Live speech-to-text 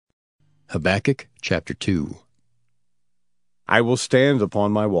Habakkuk chapter 2. I will stand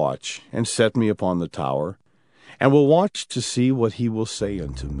upon my watch, and set me upon the tower, and will watch to see what he will say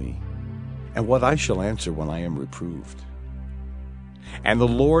unto me, and what I shall answer when I am reproved. And the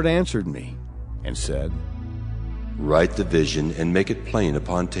Lord answered me, and said, Write the vision, and make it plain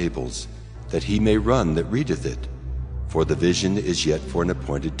upon tables, that he may run that readeth it. For the vision is yet for an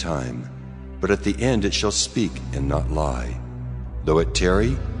appointed time, but at the end it shall speak and not lie. Though it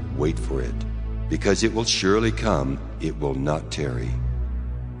tarry, wait for it, because it will surely come, it will not tarry.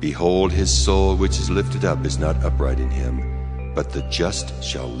 Behold, his soul which is lifted up is not upright in him, but the just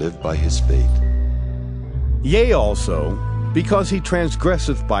shall live by his faith. Yea, also, because he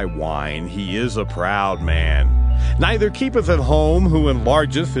transgresseth by wine, he is a proud man. Neither keepeth at home, who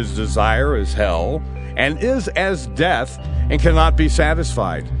enlargeth his desire as hell, and is as death, and cannot be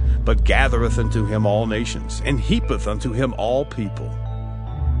satisfied, but gathereth unto him all nations, and heapeth unto him all people.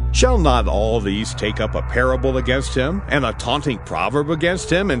 Shall not all these take up a parable against him, and a taunting proverb against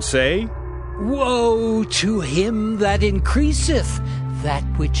him, and say, Woe to him that increaseth that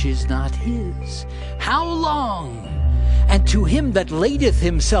which is not his! How long? And to him that ladeth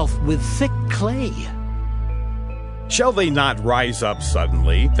himself with thick clay. Shall they not rise up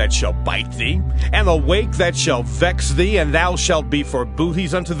suddenly, that shall bite thee, and awake that shall vex thee, and thou shalt be for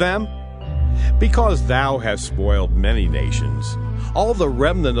booties unto them? Because thou hast spoiled many nations, all the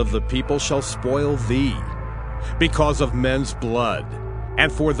remnant of the people shall spoil thee, because of men's blood,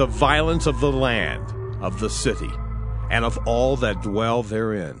 and for the violence of the land, of the city, and of all that dwell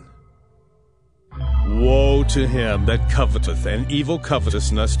therein. Woe to him that coveteth an evil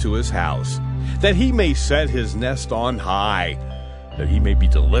covetousness to his house, that he may set his nest on high, that he may be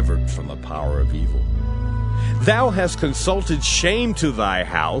delivered from the power of evil. Thou hast consulted shame to thy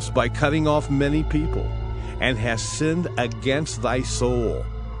house by cutting off many people, and hast sinned against thy soul.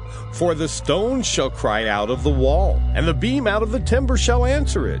 For the stone shall cry out of the wall, and the beam out of the timber shall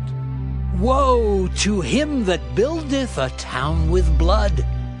answer it. Woe to him that buildeth a town with blood,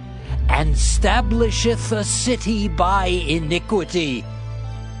 and stablisheth a city by iniquity.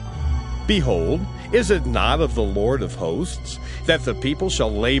 Behold, is it not of the Lord of hosts, that the people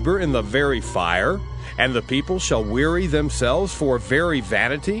shall labor in the very fire, and the people shall weary themselves for very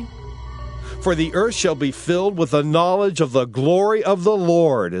vanity? For the earth shall be filled with the knowledge of the glory of the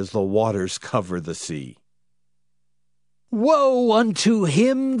Lord, as the waters cover the sea. Woe unto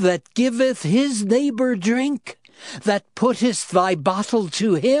him that giveth his neighbor drink, that puttest thy bottle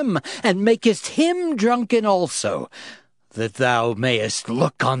to him, and makest him drunken also, that thou mayest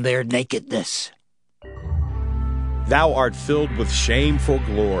look on their nakedness. Thou art filled with shameful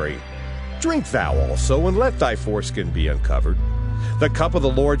glory. Drink thou also, and let thy foreskin be uncovered. The cup of the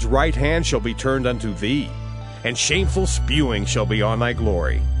Lord's right hand shall be turned unto thee, and shameful spewing shall be on thy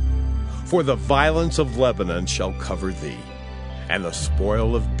glory. For the violence of Lebanon shall cover thee, and the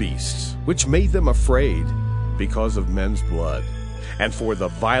spoil of beasts, which made them afraid, because of men's blood, and for the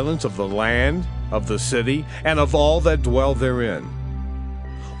violence of the land, of the city, and of all that dwell therein.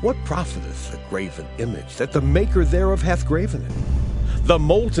 What profiteth the graven image, that the maker thereof hath graven it? The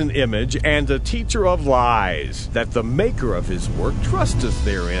molten image and a teacher of lies, that the maker of his work trusteth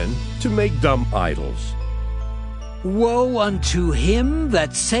therein, to make dumb idols. Woe unto him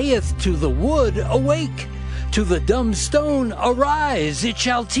that saith to the wood, Awake! To the dumb stone, Arise, it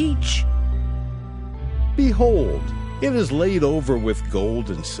shall teach. Behold, it is laid over with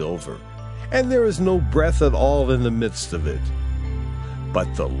gold and silver, and there is no breath at all in the midst of it.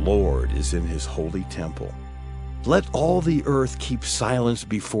 But the Lord is in his holy temple. Let all the earth keep silence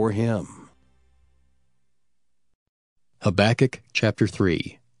before him. Habakkuk chapter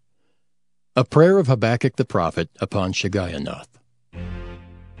 3. A prayer of Habakkuk the prophet upon Shigionoth.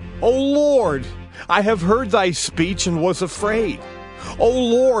 O Lord, I have heard thy speech and was afraid. O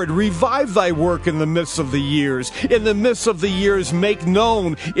Lord, revive thy work in the midst of the years. In the midst of the years make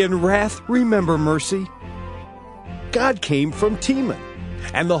known. In wrath remember mercy. God came from Teman,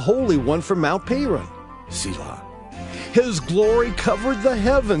 and the Holy One from Mount Paran. Selah. His glory covered the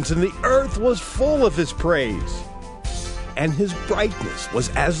heavens, and the earth was full of his praise. And his brightness was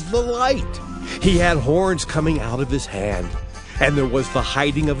as the light. He had horns coming out of his hand, and there was the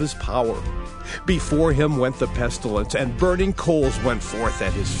hiding of his power. Before him went the pestilence, and burning coals went forth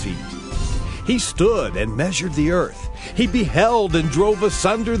at his feet. He stood and measured the earth. He beheld and drove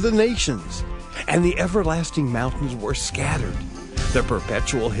asunder the nations. And the everlasting mountains were scattered. The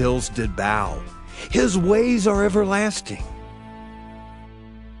perpetual hills did bow. His ways are everlasting.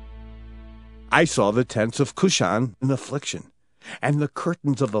 I saw the tents of Cushan in affliction, and the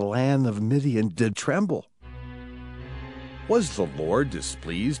curtains of the land of Midian did tremble. Was the Lord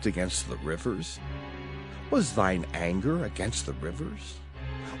displeased against the rivers? Was thine anger against the rivers?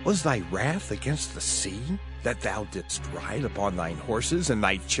 Was thy wrath against the sea, that thou didst ride upon thine horses and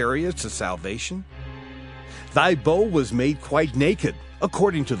thy chariots of salvation? Thy bow was made quite naked,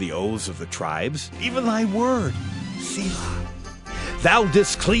 according to the oaths of the tribes, even thy word, Selah. Thou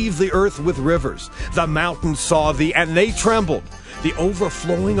didst cleave the earth with rivers. The mountains saw thee, and they trembled. The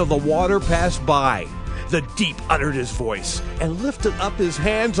overflowing of the water passed by. The deep uttered his voice, and lifted up his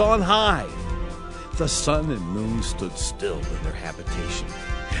hands on high. The sun and moon stood still in their habitation.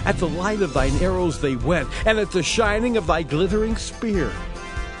 At the light of thine arrows they went, and at the shining of thy glittering spear.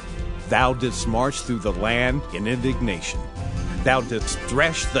 Thou didst march through the land in indignation. Thou didst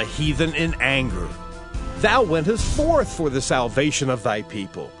thresh the heathen in anger. Thou wentest forth for the salvation of thy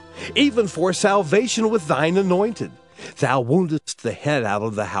people, even for salvation with thine anointed. Thou woundedst the head out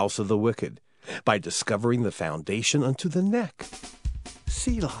of the house of the wicked, by discovering the foundation unto the neck.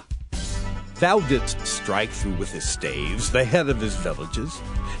 Selah. Thou didst strike through with his staves the head of his villages.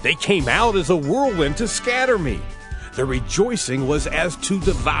 They came out as a whirlwind to scatter me. The rejoicing was as to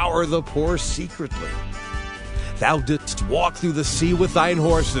devour the poor secretly. Thou didst walk through the sea with thine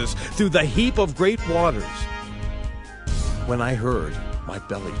horses, through the heap of great waters. When I heard, my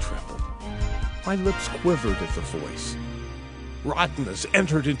belly trembled. My lips quivered at the voice. Rottenness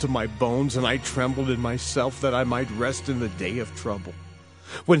entered into my bones, and I trembled in myself that I might rest in the day of trouble.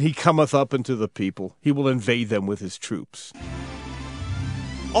 When he cometh up unto the people, he will invade them with his troops.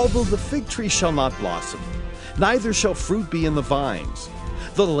 Although the fig tree shall not blossom, neither shall fruit be in the vines,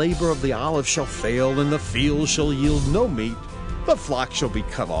 the labor of the olive shall fail, and the field shall yield no meat. The flock shall be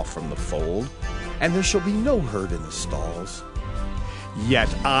cut off from the fold, and there shall be no herd in the stalls.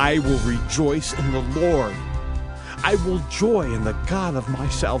 Yet I will rejoice in the Lord. I will joy in the God of my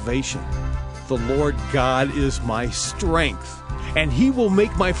salvation. The Lord God is my strength, and he will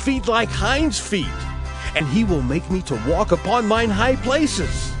make my feet like hinds' feet, and he will make me to walk upon mine high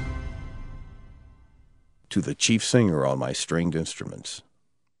places. To the chief singer on my stringed instruments.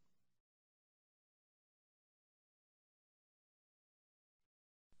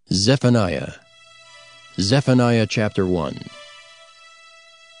 Zephaniah. Zephaniah chapter 1.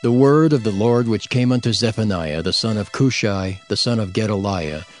 The word of the Lord which came unto Zephaniah, the son of Cushai, the son of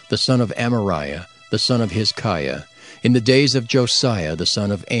Gedaliah, the son of Amariah, the son of Hizkiah, in the days of Josiah, the son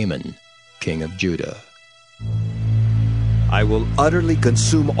of Amon, king of Judah. I will utterly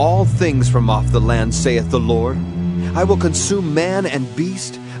consume all things from off the land, saith the Lord. I will consume man and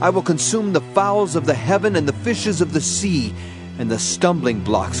beast. I will consume the fowls of the heaven and the fishes of the sea, and the stumbling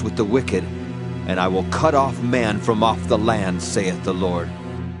blocks with the wicked. And I will cut off man from off the land, saith the Lord.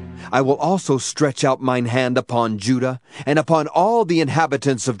 I will also stretch out mine hand upon Judah, and upon all the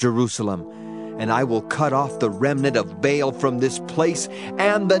inhabitants of Jerusalem. And I will cut off the remnant of Baal from this place,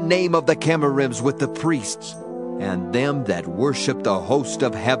 and the name of the Chemarims with the priests, and them that worship the host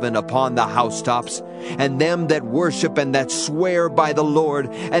of heaven upon the housetops, and them that worship and that swear by the Lord,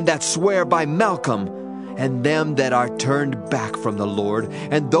 and that swear by Malcolm, and them that are turned back from the Lord,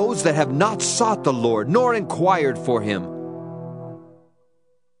 and those that have not sought the Lord, nor inquired for him.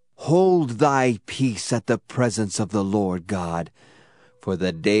 Hold thy peace at the presence of the Lord God, for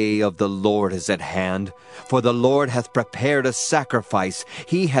the day of the Lord is at hand. For the Lord hath prepared a sacrifice,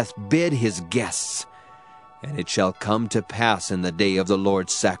 he hath bid his guests. And it shall come to pass in the day of the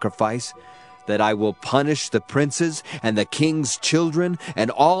Lord's sacrifice, that I will punish the princes and the king's children,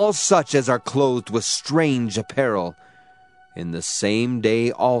 and all such as are clothed with strange apparel. In the same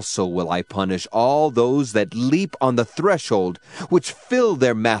day also will I punish all those that leap on the threshold, which fill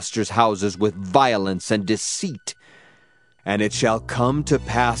their masters' houses with violence and deceit. And it shall come to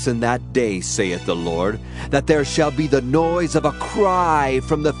pass in that day, saith the Lord, that there shall be the noise of a cry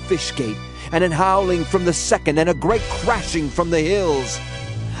from the fish gate, and an howling from the second, and a great crashing from the hills.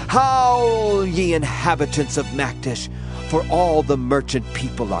 Howl, ye inhabitants of Maktesh, for all the merchant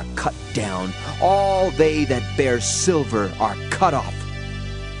people are cut down, all they that bear silver are cut off.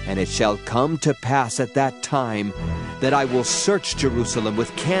 And it shall come to pass at that time that I will search Jerusalem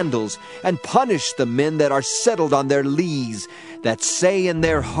with candles, and punish the men that are settled on their lees, that say in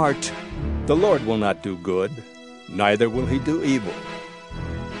their heart, The Lord will not do good, neither will he do evil.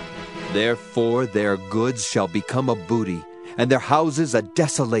 Therefore their goods shall become a booty, and their houses a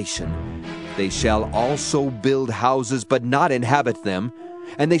desolation. They shall also build houses, but not inhabit them,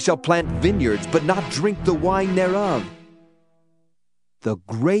 and they shall plant vineyards, but not drink the wine thereof. The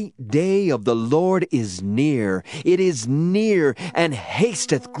great day of the Lord is near. It is near, and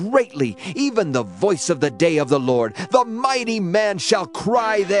hasteth greatly, even the voice of the day of the Lord. The mighty man shall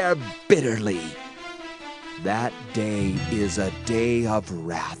cry there bitterly. That day is a day of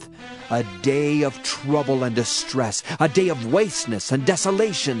wrath, a day of trouble and distress, a day of wasteness and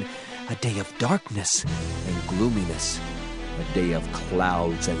desolation, a day of darkness and gloominess, a day of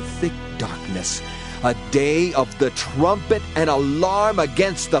clouds and thick darkness, a day of the trumpet and alarm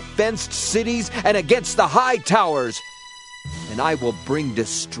against the fenced cities and against the high towers. And I will bring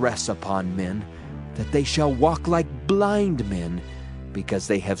distress upon men, that they shall walk like blind men, because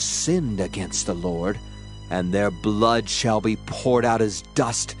they have sinned against the Lord. And their blood shall be poured out as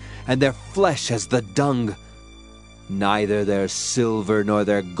dust, and their flesh as the dung. Neither their silver nor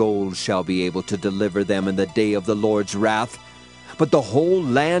their gold shall be able to deliver them in the day of the Lord's wrath, but the whole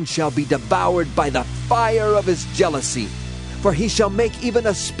land shall be devoured by the fire of his jealousy. For he shall make even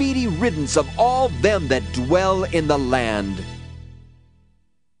a speedy riddance of all them that dwell in the land.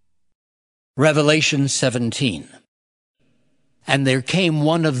 Revelation 17. And there came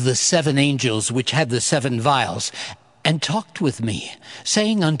one of the 7 angels which had the 7 vials, and talked with me,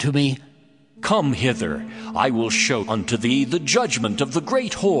 saying unto me, Come hither, I will show unto thee the judgment of the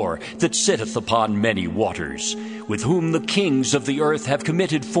great whore that sitteth upon many waters, with whom the kings of the earth have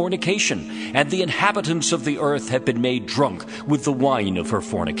committed fornication, and the inhabitants of the earth have been made drunk with the wine of her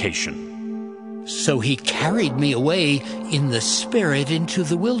fornication. So he carried me away in the spirit into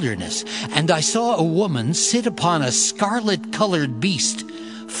the wilderness, and I saw a woman sit upon a scarlet-colored beast,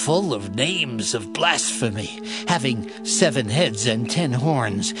 full of names of blasphemy, having 7 heads and 10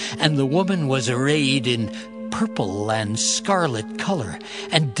 horns. And the woman was arrayed in purple and scarlet color,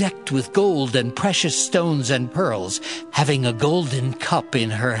 and decked with gold and precious stones and pearls, having a golden cup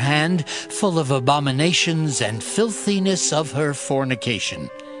in her hand, full of abominations and filthiness of her fornication.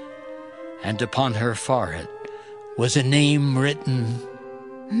 And upon her forehead was a name written,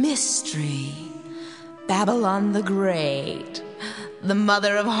 Mystery, Babylon the Great, the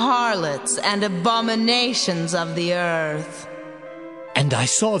mother of harlots and abominations of the earth. And I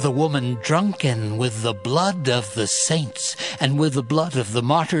saw the woman drunken with the blood of the saints and with the blood of the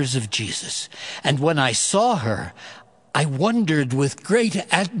martyrs of Jesus. And when I saw her, I wondered with great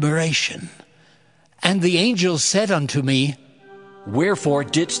admiration. And the angel said unto me, Wherefore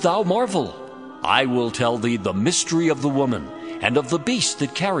didst thou marvel? I will tell thee the mystery of the woman, and of the beast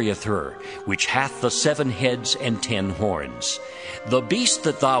that carrieth her, which hath the 7 heads and 10 horns. The beast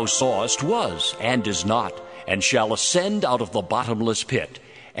that thou sawest was, and is not, and shall ascend out of the bottomless pit,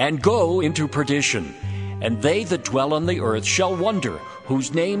 and go into perdition. And they that dwell on the earth shall wonder,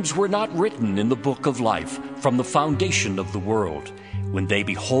 whose names were not written in the book of life from the foundation of the world, when they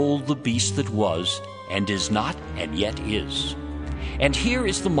behold the beast that was, and is not, and yet is. And here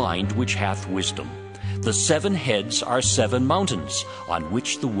is the mind which hath wisdom. The 7 heads are 7 mountains, on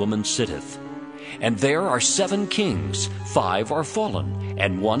which the woman sitteth. And there are 7 kings, 5 are fallen,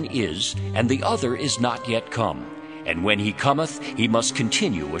 and 1 is, and the other is not yet come. And when he cometh, he must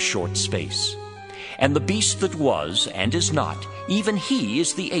continue a short space. And the beast that was, and is not, even he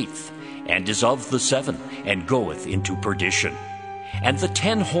is the 8th, and is of the 7, and goeth into perdition. And the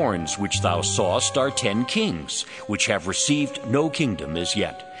 10 horns which thou sawest are 10 kings, which have received no kingdom as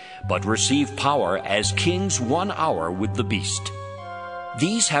yet, but receive power as kings 1 hour with the beast.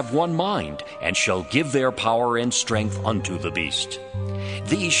 These have one mind, and shall give their power and strength unto the beast.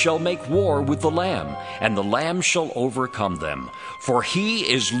 These shall make war with the Lamb, and the Lamb shall overcome them. For he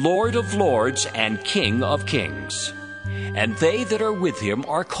is Lord of lords and King of kings. And they that are with him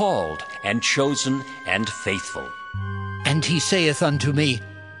are called, and chosen, and faithful. And he saith unto me,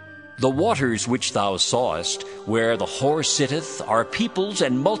 The waters which thou sawest, where the whore sitteth, are peoples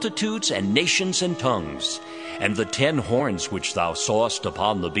and multitudes and nations and tongues. And the 10 horns which thou sawest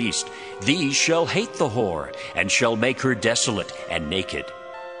upon the beast, these shall hate the whore, and shall make her desolate and naked,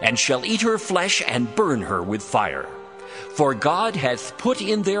 and shall eat her flesh and burn her with fire. For God hath put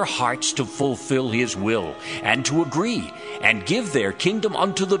in their hearts to fulfill his will, and to agree, and give their kingdom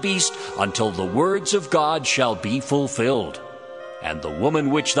unto the beast, until the words of God shall be fulfilled. And the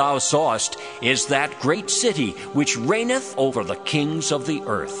woman which thou sawest is that great city which reigneth over the kings of the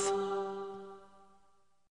earth.